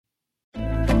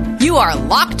You are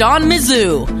Locked On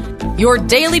Mizzou, your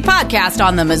daily podcast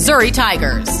on the Missouri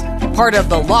Tigers. Part of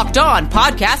the Locked On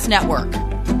Podcast Network.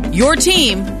 Your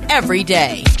team every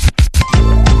day.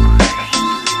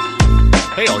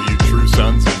 Hey, all you true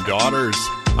sons and daughters.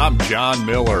 I'm John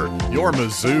Miller, your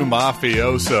Mizzou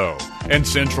mafioso and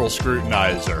central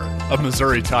scrutinizer of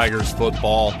Missouri Tigers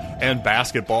football and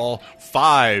basketball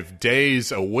 5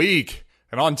 days a week.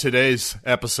 And on today's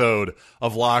episode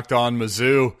of Locked On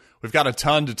Mizzou, we've got a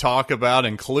ton to talk about,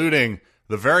 including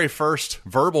the very first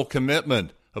verbal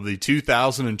commitment of the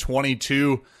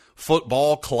 2022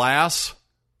 football class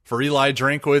for Eli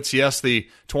Drinkwitz. Yes, the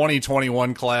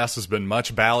 2021 class has been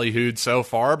much ballyhooed so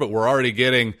far, but we're already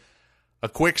getting a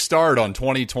quick start on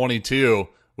 2022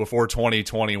 before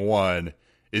 2021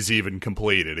 is even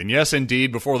completed. And yes,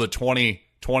 indeed, before the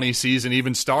 2020 season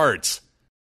even starts.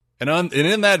 And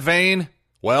in that vein,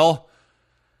 well,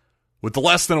 with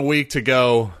less than a week to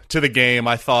go to the game,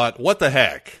 I thought, what the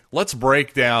heck? Let's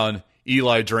break down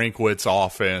Eli Drinkwitz's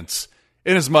offense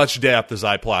in as much depth as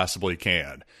I possibly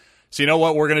can. So you know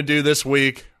what we're going to do this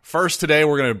week? First today,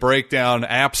 we're going to break down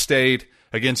App State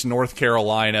against North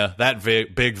Carolina, that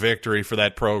big victory for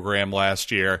that program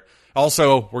last year.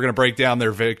 Also, we're going to break down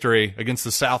their victory against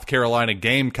the South Carolina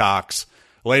Gamecocks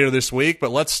later this week.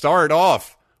 But let's start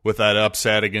off with that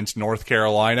upset against North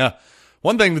Carolina.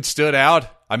 One thing that stood out,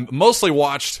 I mostly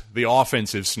watched the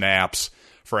offensive snaps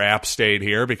for App State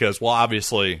here because, well,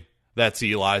 obviously that's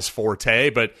Eli's forte,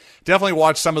 but definitely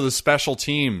watched some of the special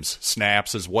teams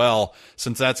snaps as well,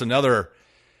 since that's another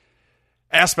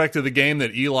aspect of the game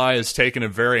that Eli has taken a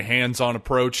very hands-on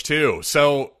approach to.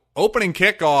 So, opening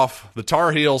kickoff, the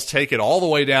Tar Heels take it all the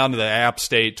way down to the App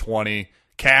State 20,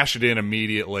 cash it in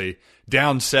immediately,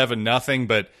 down 7-0,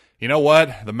 but you know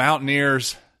what? The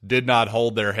Mountaineers did not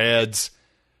hold their heads.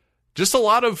 Just a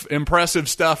lot of impressive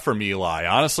stuff from Eli.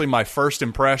 Honestly, my first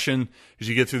impression as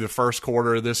you get through the first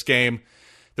quarter of this game,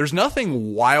 there's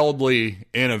nothing wildly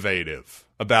innovative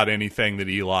about anything that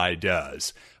Eli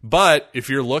does. But if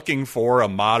you're looking for a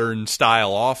modern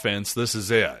style offense, this is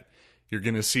it. You're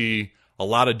going to see a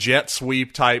lot of jet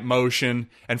sweep type motion,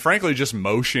 and frankly just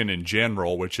motion in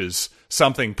general, which is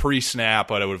something pre-snap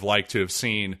I would have liked to have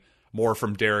seen more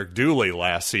from Derek Dooley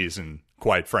last season,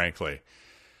 quite frankly.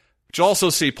 But you'll also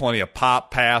see plenty of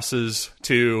pop passes,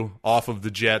 too, off of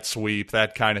the jet sweep,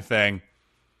 that kind of thing.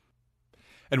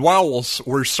 And while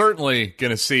we're certainly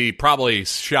going to see probably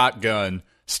shotgun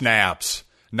snaps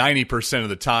 90% of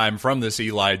the time from this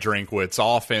Eli Drinkwitz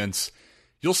offense,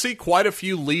 you'll see quite a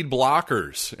few lead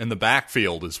blockers in the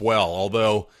backfield as well,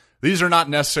 although these are not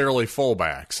necessarily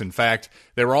fullbacks. In fact,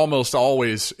 they're almost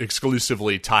always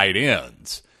exclusively tight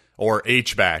ends, or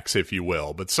H-backs, if you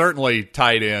will, but certainly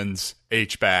tight ends,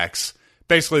 H-backs,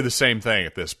 basically the same thing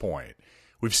at this point.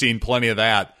 We've seen plenty of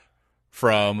that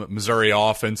from Missouri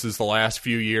offenses the last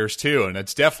few years too, and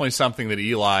it's definitely something that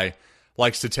Eli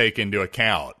likes to take into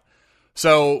account.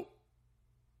 So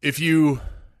if you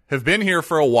have been here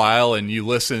for a while and you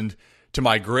listened to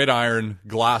my Gridiron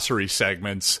glossary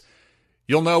segments,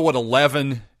 you'll know what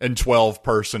 11 and 12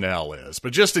 personnel is.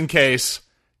 But just in case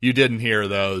you didn't hear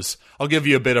those, I'll give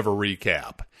you a bit of a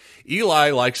recap. Eli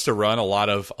likes to run a lot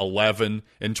of 11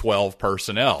 and 12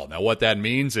 personnel. Now, what that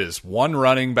means is one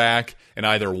running back and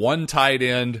either one tight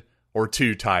end or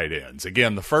two tight ends.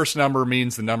 Again, the first number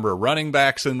means the number of running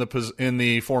backs in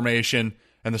the formation,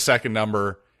 and the second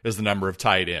number is the number of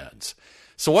tight ends.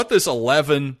 So what this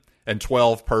 11 and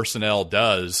 12 personnel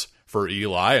does for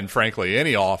Eli, and frankly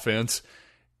any offense,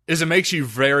 is it makes you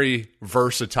very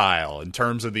versatile in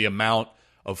terms of the amount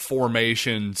of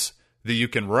formations that you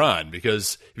can run.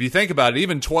 Because if you think about it,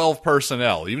 even 12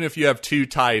 personnel, even if you have two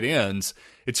tight ends,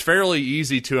 it's fairly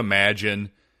easy to imagine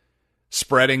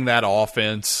spreading that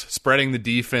offense, spreading the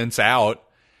defense out,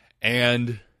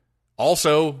 and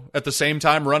also at the same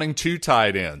time running two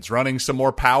tight ends, running some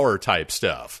more power type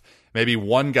stuff. Maybe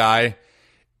one guy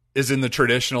is in the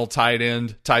traditional tight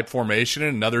end type formation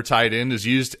and another tight end is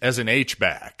used as an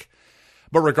H-back.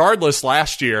 But regardless,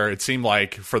 last year, it seemed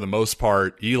like, for the most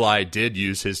part, Eli did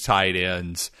use his tight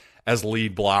ends as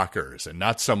lead blockers and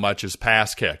not so much as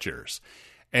pass catchers.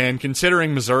 And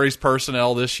considering Missouri's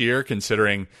personnel this year,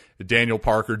 considering Daniel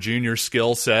Parker Jr.'s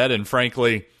skill set, and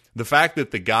frankly, the fact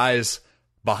that the guys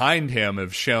behind him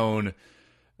have shown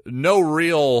no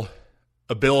real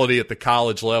ability at the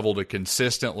college level to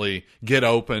consistently get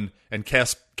open and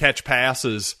catch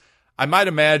passes, I might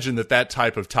imagine that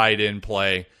type of tight end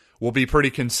play will be pretty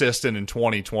consistent in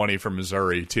 2020 for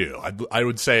Missouri, too. I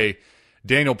would say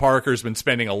Daniel Parker's been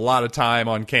spending a lot of time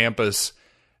on campus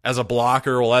as a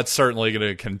blocker. Well, that's certainly going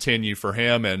to continue for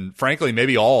him, and frankly,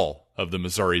 maybe all of the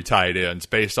Missouri tight ends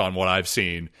based on what I've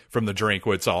seen from the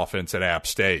Drinkwitz offense at App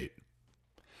State.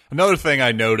 Another thing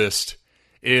I noticed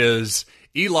is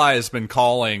Eli has been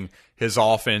calling his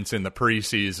offense in the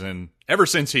preseason ever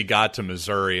since he got to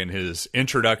Missouri. In his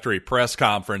introductory press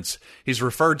conference, he's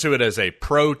referred to it as a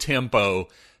pro-tempo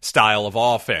style of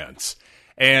offense.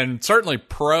 And certainly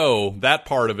that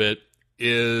part of it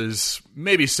is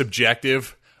maybe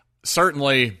subjective.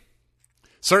 Certainly,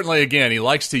 again, he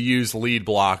likes to use lead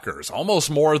blockers, almost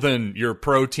more than your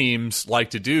pro teams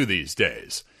like to do these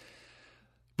days.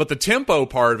 But the tempo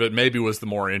part of it maybe was the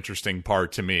more interesting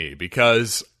part to me,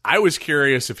 because I was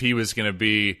curious if he was going to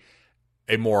be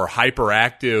a more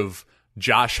hyperactive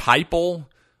Josh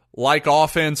Heupel-like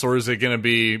offense, or is it going to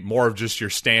be more of just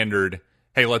your standard,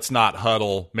 hey, let's not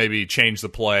huddle, maybe change the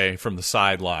play from the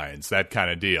sidelines, that kind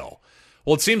of deal.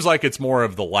 Well, it seems like it's more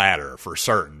of the latter for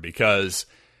certain, because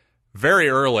very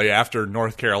early after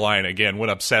North Carolina, again,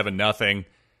 went up 7-0,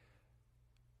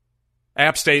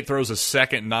 App State throws a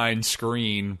 2nd-9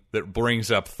 screen that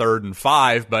brings up 3rd and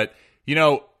 5, but,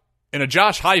 in a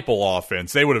Josh Heupel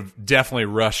offense, they would have definitely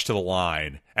rushed to the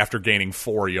line after gaining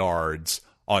 4 yards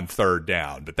on 3rd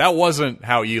down. But that wasn't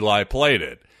how Eli played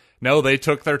it. No, they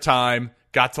took their time,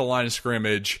 got to the line of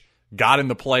scrimmage, got in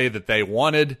the play that they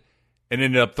wanted, and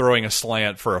ended up throwing a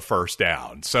slant for a 1st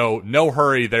down. So no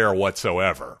hurry there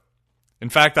whatsoever. In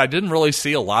fact, I didn't really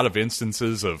see a lot of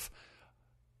instances of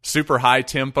super high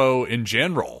tempo in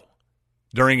general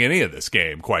during any of this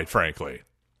game, quite frankly.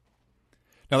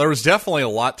 Now, there was definitely a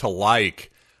lot to like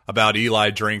about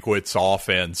Eli Drinkwitz's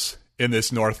offense in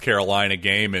this North Carolina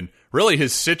game, and really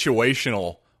his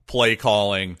situational play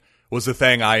calling was the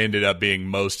thing I ended up being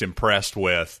most impressed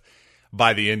with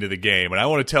by the end of the game. And I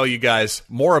want to tell you guys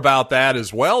more about that,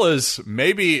 as well as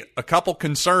maybe a couple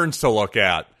concerns to look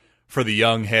at for the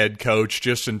young head coach,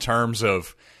 just in terms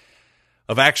of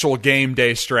actual game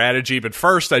day strategy. But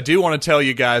first, I do want to tell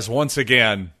you guys once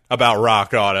again about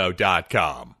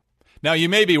RockAuto.com. Now, you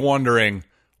may be wondering,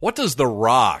 what does the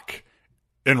rock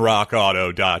in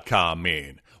RockAuto.com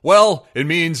mean? Well, it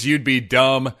means you'd be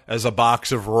dumb as a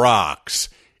box of rocks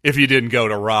if you didn't go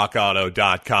to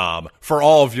RockAuto.com for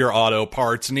all of your auto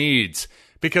parts needs.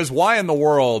 Because why in the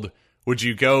world would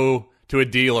you go to a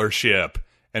dealership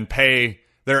and pay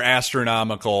their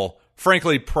astronomical,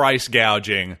 frankly, price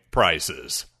gouging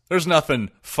prices? There's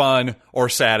nothing fun or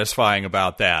satisfying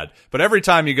about that. But every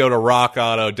time you go to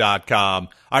rockauto.com,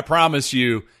 I promise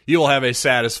you will have a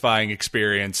satisfying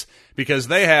experience, because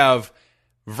they have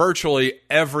virtually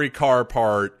every car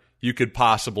part you could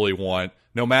possibly want,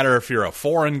 no matter if you're a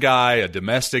foreign guy, a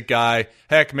domestic guy.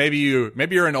 Heck, maybe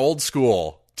you're an old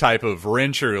school type of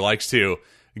wrencher who likes to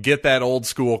get that old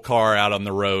school car out on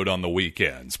the road on the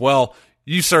weekends. Well,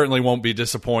 you certainly won't be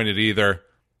disappointed either.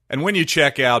 And when you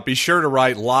check out, be sure to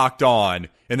write Locked On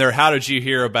in their How Did You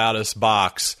Hear About Us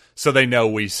box so they know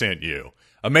we sent you.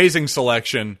 Amazing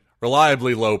selection,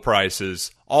 reliably low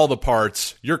prices, all the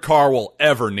parts your car will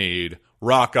ever need.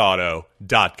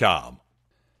 RockAuto.com.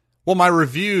 Well, my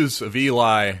reviews of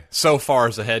Eli so far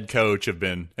as a head coach have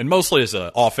been, and mostly as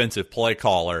an offensive play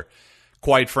caller,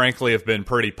 quite frankly, have been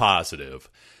pretty positive.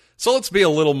 So let's be a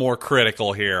little more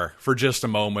critical here for just a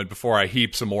moment before I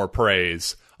heap some more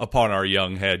praise upon our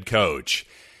young head coach.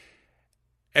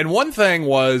 And one thing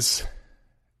was,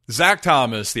 Zach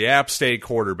Thomas, the App State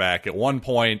quarterback, at one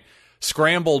point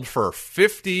scrambled for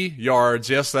 50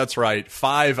 yards. Yes, that's right,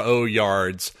 50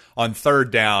 yards on 3rd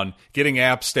down, getting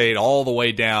App State all the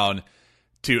way down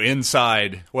to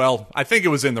inside. Well, I think it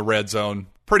was in the red zone,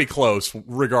 pretty close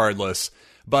regardless.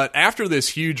 But after this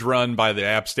huge run by the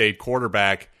App State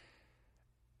quarterback,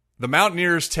 the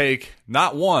Mountaineers take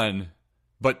not one,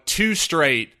 but 2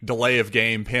 straight delay of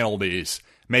game penalties,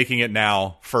 making it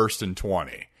now 1st and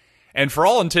 20. And for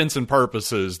all intents and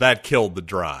purposes, that killed the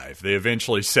drive. They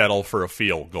eventually settle for a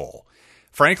field goal.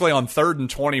 Frankly, on 3rd and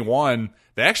 21,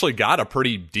 they actually got a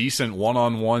pretty decent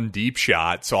one-on-one deep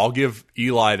shot, so I'll give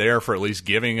Eli there for at least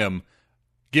giving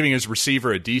his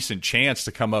receiver a decent chance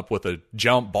to come up with a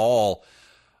jump ball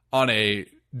on a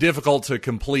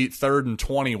difficult-to-complete 3rd and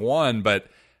 21, but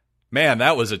man,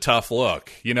 that was a tough look.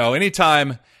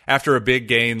 Anytime after a big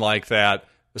gain like that,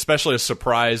 especially a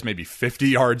surprise, maybe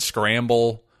 50-yard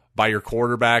scramble by your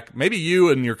quarterback, maybe you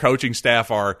and your coaching staff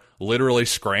are literally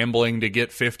scrambling to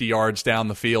get 50 yards down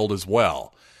the field as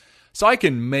well. So I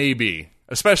can maybe,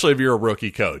 especially if you're a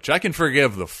rookie coach, I can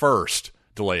forgive the first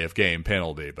delay of game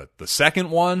penalty, but the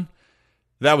second one,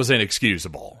 that was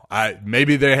inexcusable.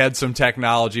 Maybe they had some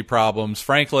technology problems.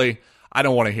 Frankly, I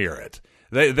don't want to hear it.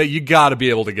 You got to be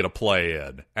able to get a play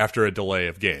in after a delay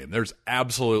of game. There's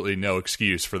absolutely no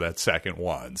excuse for that second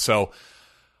one. So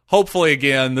hopefully,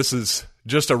 again, this is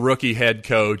just a rookie head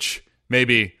coach,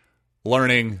 maybe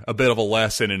learning a bit of a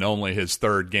lesson in only his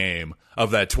third game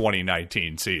of that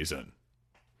 2019 season.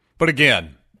 But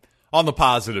again, on the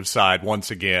positive side, once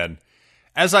again,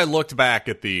 as I looked back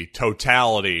at the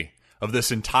totality of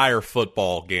this entire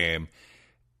football game,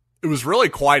 it was really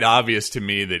quite obvious to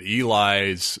me that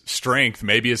Eli's strength,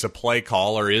 maybe as a play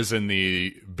caller, is in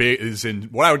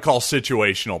what I would call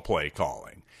situational play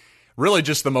calling. Really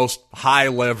just the most high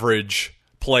leverage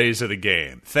plays of the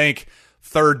game. Think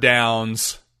third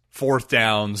downs, fourth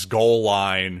downs, goal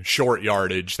line, short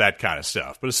yardage, that kind of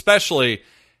stuff. But especially,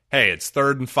 hey, it's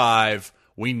 3rd and 5.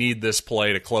 We need this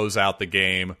play to close out the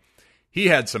game. He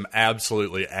had some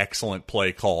absolutely excellent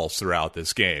play calls throughout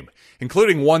this game,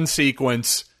 including one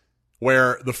sequence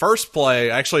where the first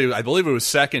play, actually, I believe it was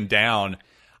 2nd down.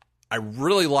 I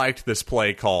really liked this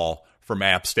play call from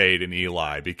App State and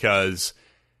Eli because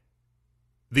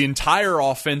the entire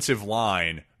offensive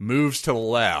line moves to the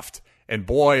left. And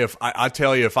boy, if I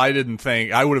tell you, if I didn't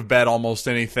think, I would have bet almost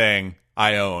anything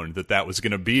I owned that was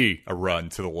going to be a run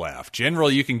to the left.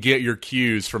 Generally, you can get your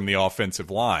cues from the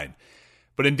offensive line.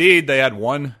 But indeed, they had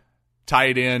one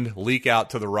tight end leak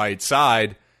out to the right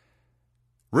side.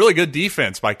 Really good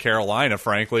defense by Carolina,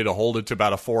 frankly, to hold it to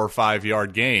about a 4 or 5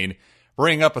 yard gain,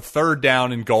 bring up a 3rd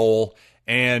down and goal.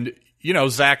 And,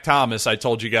 Zach Thomas, I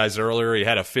told you guys earlier, he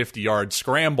had a 50-yard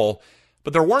scramble,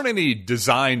 but there weren't any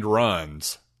designed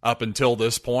runs up until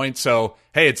this point. So,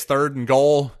 hey, it's 3rd and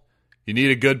goal. You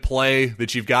need a good play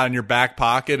that you've got in your back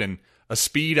pocket, and a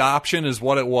speed option is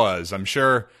what it was. I'm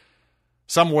sure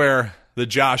somewhere the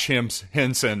Josh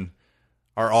Henson,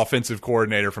 our offensive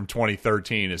coordinator from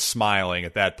 2013, is smiling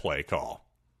at that play call.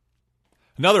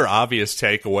 Another obvious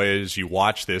takeaway as you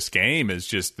watch this game is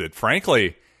just that,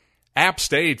 frankly, App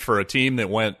State, for a team that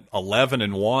went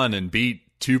 11-1 and beat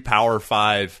 2 Power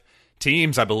 5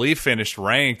 teams, I believe finished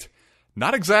ranked,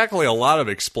 not exactly a lot of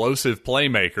explosive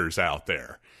playmakers out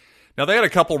there. Now, they had a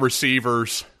couple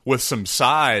receivers with some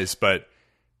size, but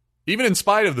even in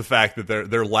spite of the fact that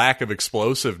their lack of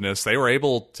explosiveness, they were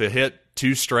able to hit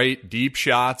 2 straight deep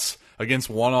shots against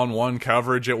one-on-one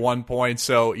coverage at one point.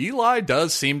 So Eli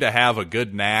does seem to have a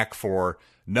good knack for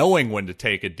knowing when to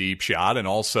take a deep shot and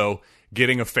also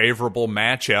getting a favorable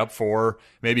matchup for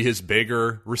maybe his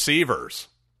bigger receivers.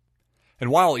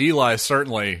 And while Eli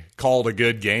certainly called a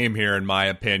good game here, in my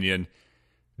opinion,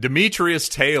 Demetrius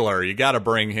Taylor, you got to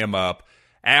bring him up.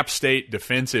 App State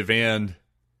defensive end,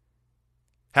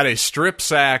 had a strip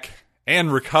sack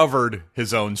and recovered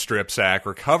his own strip sack,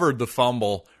 recovered the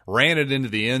fumble, ran it into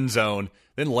the end zone.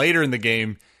 Then later in the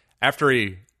game, after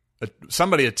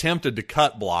somebody attempted to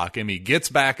cut block him, he gets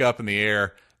back up in the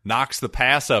air, knocks the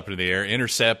pass up into the air,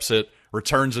 intercepts it,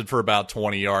 returns it for about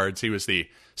 20 yards. He was the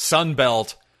Sun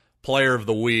Belt Player of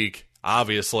the Week,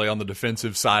 obviously, on the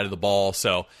defensive side of the ball.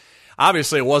 So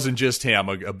obviously it wasn't just him,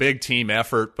 a big team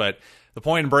effort. But the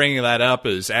point in bringing that up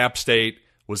is App State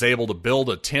was able to build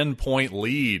a 10-point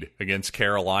lead against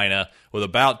Carolina with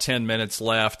about 10 minutes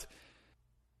left.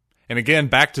 And again,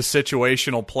 back to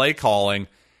situational play calling.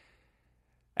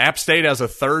 App State has a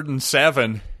 3rd and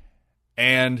 7,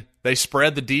 and they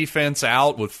spread the defense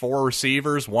out with 4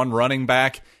 receivers, 1 running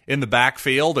back in the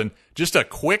backfield, and just a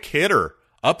quick hitter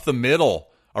up the middle.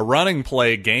 A running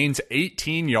play gains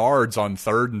 18 yards on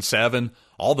 3rd and 7.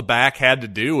 All the back had to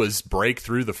do was break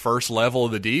through the first level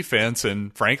of the defense,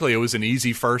 and frankly, it was an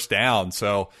easy first down.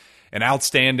 So an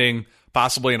outstanding,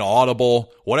 possibly an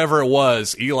audible, whatever it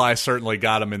was, Eli certainly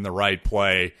got him in the right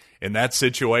play in that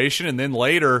situation. And then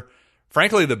later,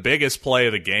 frankly, the biggest play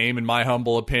of the game, in my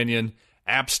humble opinion,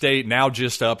 App State now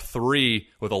just up 3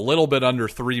 with a little bit under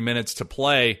 3 minutes to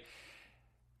play.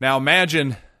 Now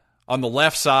imagine on the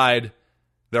left side,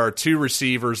 there are 2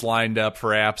 receivers lined up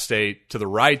for App State. To the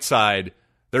right side,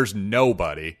 there's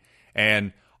nobody.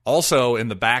 And also in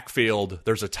the backfield,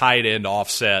 there's a tight end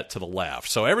offset to the left.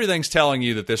 So everything's telling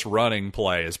you that this running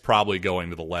play is probably going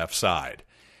to the left side.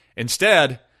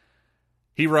 Instead,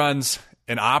 he runs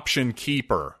an option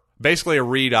keeper, basically a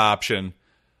read option.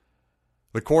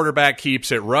 The quarterback keeps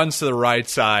it, runs to the right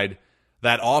side.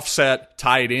 That offset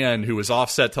tight end, who is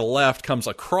offset to the left, comes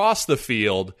across the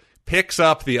field, picks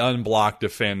up the unblocked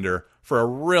defender for a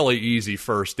really easy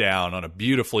first down on a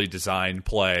beautifully designed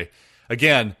play.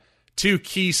 Again, 2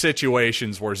 key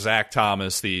situations where Zach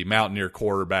Thomas, the Mountaineer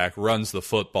quarterback, runs the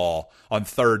football on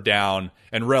 3rd down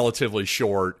and relatively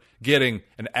short, getting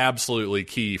an absolutely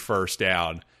key first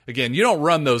down. Again, you don't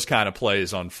run those kind of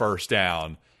plays on 1st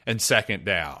down and 2nd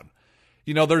down.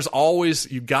 There's always,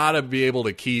 you got to be able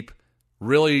to keep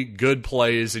really good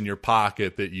plays in your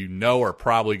pocket that you know are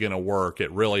probably going to work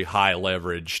at really high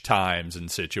leverage times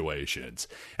and situations.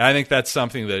 And I think that's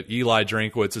something that Eli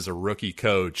Drinkwitz, as a rookie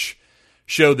coach,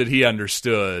 showed that he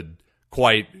understood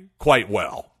quite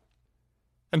well.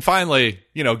 And finally,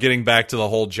 getting back to the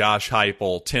whole Josh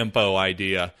Heupel tempo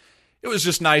idea, it was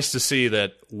just nice to see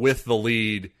that with the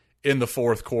lead in the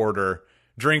fourth quarter,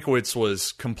 Drinkwitz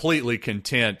was completely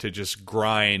content to just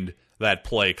grind that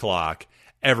play clock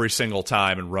every single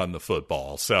time and run the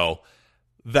football. So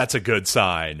that's a good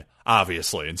sign,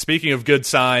 obviously. And speaking of good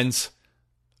signs,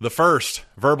 the first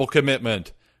verbal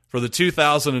commitment for the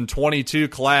 2022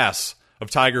 class of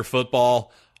Tiger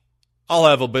football, I'll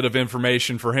have a bit of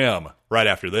information for him right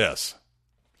after this.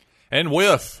 And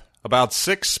with about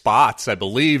 6 spots, I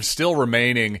believe, still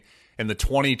remaining in the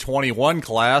 2021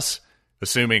 class,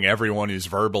 assuming everyone is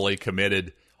verbally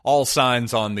committed, all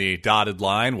signs on the dotted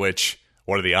line, which,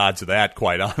 what are the odds of that,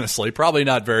 quite honestly? Probably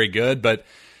not very good, but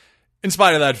in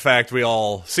spite of that fact, we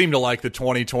all seem to like the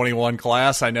 2021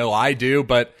 class. I know I do,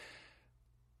 but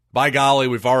by golly,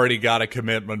 we've already got a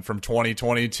commitment from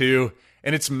 2022,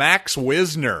 and it's Max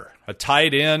Wisner, a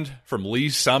tight end from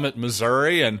Lee's Summit,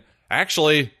 Missouri. And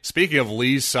actually, speaking of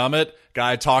Lee's Summit,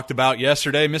 guy I talked about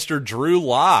yesterday, Mr. Drew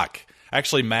Lock.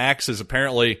 Actually, Max is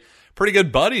apparently pretty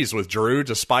good buddies with Drew,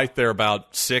 despite their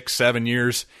about 6-7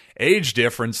 years age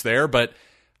difference there. But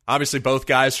obviously both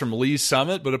guys from Lee's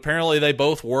Summit, but apparently they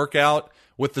both work out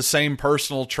with the same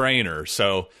personal trainer.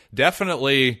 So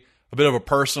definitely a bit of a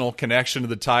personal connection to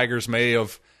the Tigers may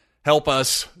have helped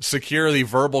us secure the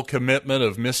verbal commitment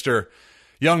of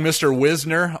young Mr.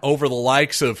 Wisner over the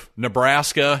likes of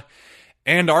Nebraska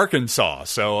and Arkansas.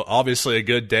 So obviously a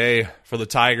good day for the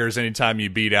Tigers anytime you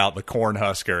beat out the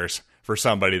Cornhuskers for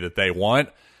somebody that they want.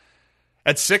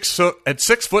 At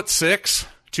 6'6",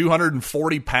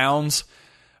 240 pounds,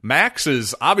 Max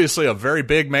is obviously a very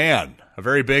big man, a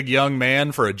very big young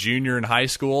man for a junior in high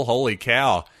school. Holy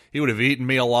cow, he would have eaten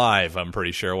me alive, I'm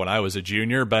pretty sure, when I was a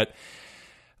junior. But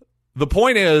the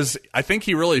point is, I think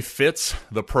he really fits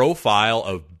the profile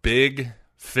of big,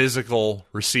 physical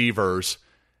receivers.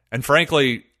 And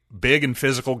frankly, big and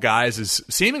physical guys is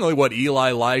seemingly what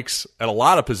Eli likes at a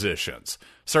lot of positions.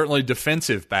 Certainly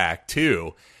defensive back,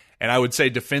 too. And I would say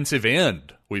defensive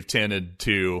end, we've tended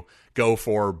to go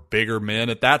for bigger men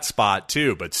at that spot,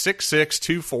 too. But 6'6",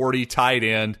 240, tight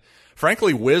end.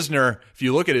 Frankly, Wisner, if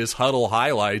you look at his huddle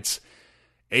highlights,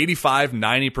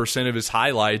 85-90% of his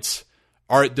highlights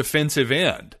are at defensive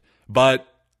end. But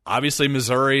obviously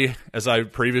Missouri, as I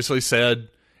previously said,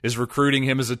 is recruiting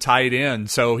him as a tight end.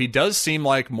 So he does seem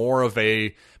like more of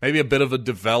maybe a bit of a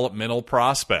developmental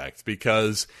prospect,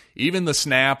 because even the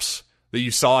snaps that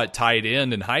you saw at tight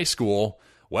end in high school,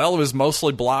 well, it was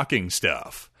mostly blocking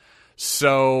stuff.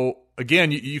 So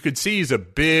again, you could see he's a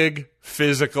big,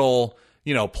 physical,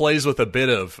 plays with a bit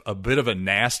of a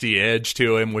nasty edge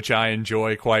to him, which I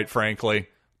enjoy, quite frankly.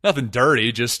 Nothing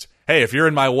dirty, just, hey, if you're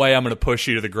in my way, I'm going to push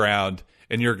you to the ground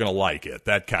and you're going to like it,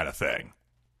 that kind of thing.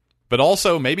 But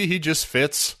also, maybe he just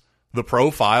fits the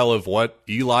profile of what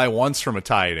Eli wants from a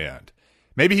tight end.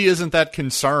 Maybe he isn't that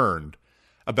concerned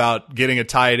about getting a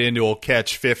tight end who will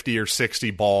catch 50 or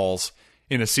 60 balls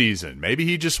in a season. Maybe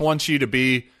he just wants you to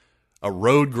be a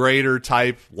road grader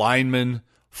type lineman,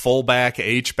 fullback,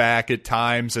 H-back at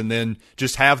times, and then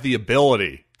just have the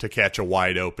ability to catch a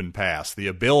wide open pass, the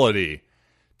ability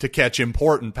to catch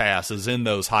important passes in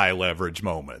those high leverage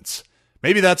moments.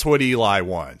 Maybe that's what Eli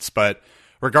wants. But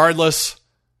regardless,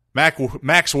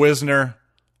 Max Wisner,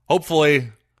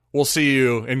 hopefully we'll see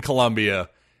you in Columbia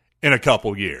in a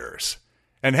couple years.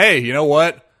 And hey, you know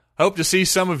what? Hope to see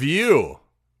some of you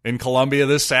in Columbia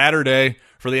this Saturday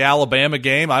for the Alabama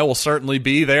game. I will certainly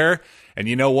be there. And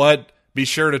you know what? Be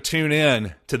sure to tune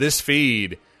in to this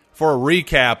feed for a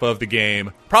recap of the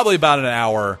game, probably about an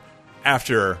hour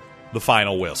after the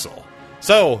final whistle.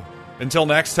 So, until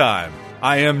next time,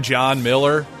 I am John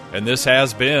Miller, and this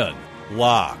has been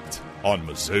Locked on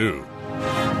Mizzou.